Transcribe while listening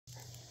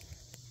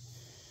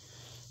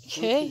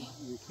Okay.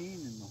 You're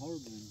canning the hard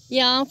ones.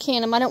 Yeah, I'll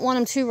can them. I don't want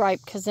them too ripe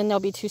because then they'll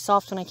be too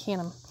soft when I can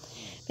them.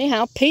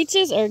 Anyhow,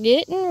 peaches are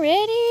getting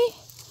ready.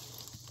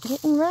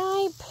 Getting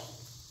ripe.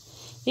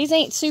 These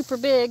ain't super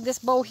big. This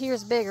bowl here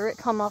is bigger. It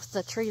come off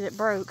the tree that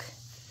broke.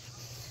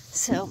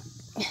 So,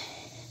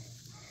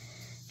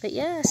 but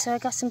yeah, so I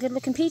got some good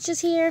looking peaches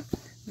here.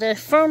 The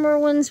firmer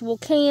ones will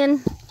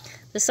can.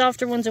 The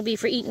softer ones will be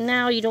for eating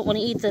now. You don't want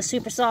to eat the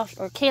super soft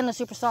or can the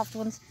super soft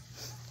ones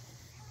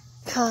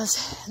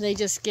because they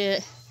just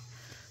get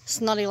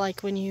snotty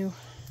like when you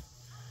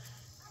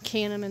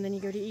can them and then you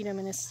go to eat them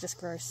and it's just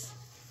gross.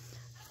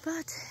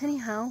 But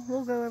anyhow,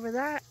 we'll go over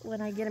that when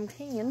I get them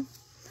canned.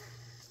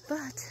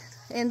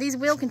 And these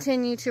will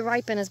continue to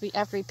ripen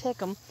after we pick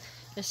them.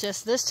 It's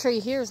just this tree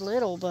here is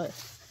little, but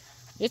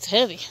it's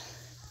heavy.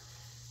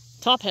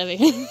 Top heavy.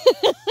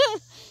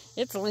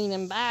 It's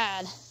leaning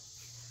bad.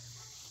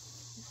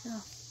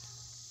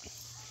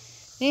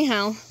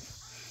 Anyhow,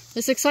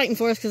 it's exciting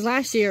for us because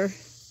last year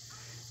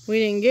we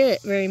didn't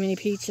get very many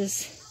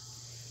peaches.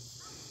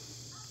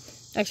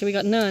 Actually, we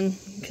got none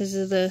because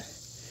of the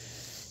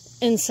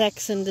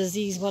insects and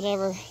disease,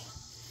 whatever.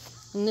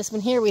 And this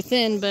one here we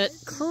thinned, but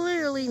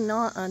clearly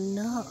not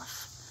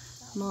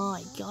enough.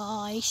 My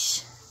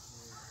gosh.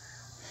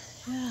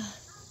 Yeah.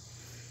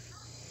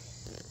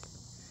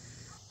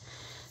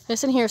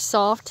 This in here is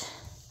soft.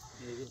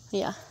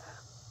 Yeah.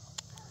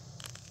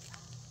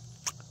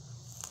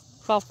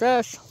 Soft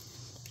as.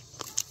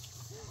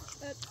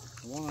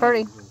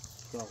 Pretty.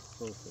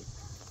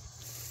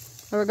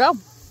 There we go.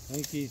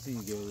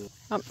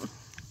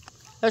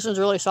 This one's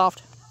really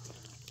soft.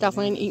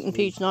 Definitely an eaten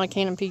peach, not a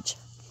canning peach.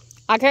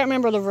 I can't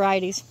remember the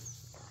varieties.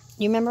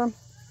 You remember them?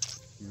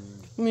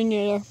 Yeah. Me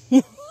neither.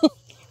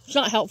 It's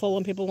not helpful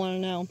when people want to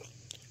know.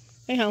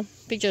 Anyhow,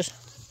 peaches.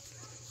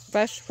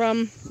 Fresh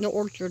from the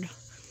orchard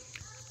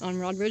on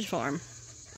Rod Ridge Farm.